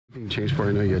Anything changed for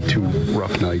you? I know you had 2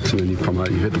 rough nights, and then you come out,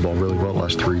 you hit the ball really well the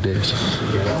last 3 days.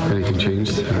 Anything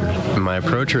changed? My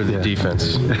approach or the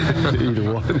defense?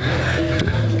 Either one.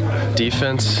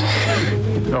 Defense?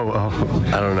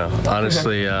 I don't know.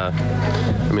 Honestly, I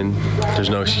mean, there's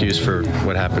no excuse for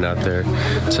what happened out there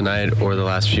tonight or the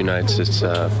last few nights. It's,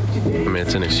 I mean,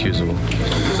 it's inexcusable.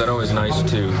 Is that always nice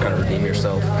to kind of redeem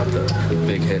yourself with the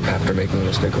big hit after making a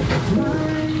mistake?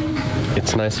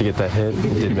 It's nice to get that hit.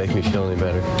 It didn't make me feel any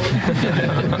better.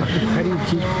 How do you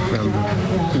keep from,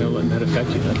 letting that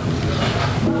affect you, the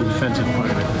defensive part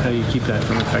of it? How do you keep that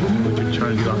from affecting what you're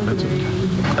trying to do offensively?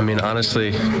 I mean,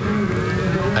 honestly,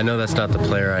 I know that's not the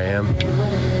player I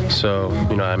am. So,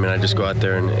 I mean, I just go out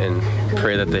there and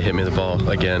pray that they hit me the ball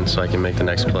again so I can make the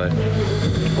next play.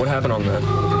 What happened on that?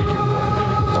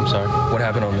 I'm sorry? What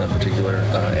happened on that particular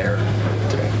error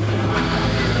today?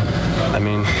 I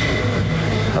mean,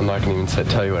 I'm not going to even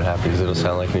tell you what happened because it'll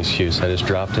sound like an excuse. I just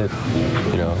dropped it.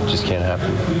 It just can't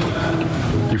happen.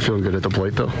 You feeling good at the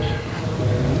plate, though?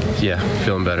 Yeah,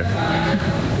 feeling better.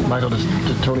 Michael, did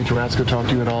Tony Tarasco talk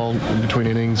to you at all in between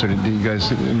innings, or did you guys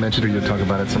mention it, or you talk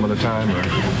about it some other time?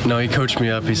 Or? No, he coached me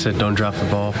up. He said, "Don't drop the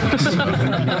ball."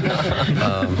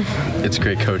 It's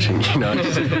great coaching,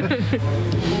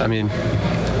 I mean,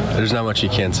 there's not much you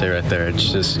can say right there. It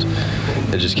just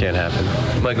can't happen.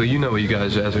 Michael, you know you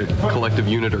guys as a collective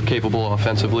unit are capable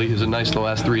offensively. Is it nice the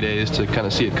last 3 days to kind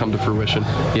of see it come to fruition?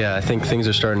 Yeah, I think things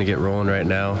are starting to get rolling right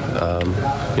now.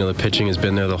 The pitching has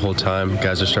been there the whole time.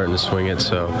 Guys are starting to swing it,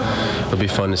 so it'll be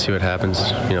fun to see what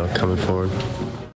happens, coming forward.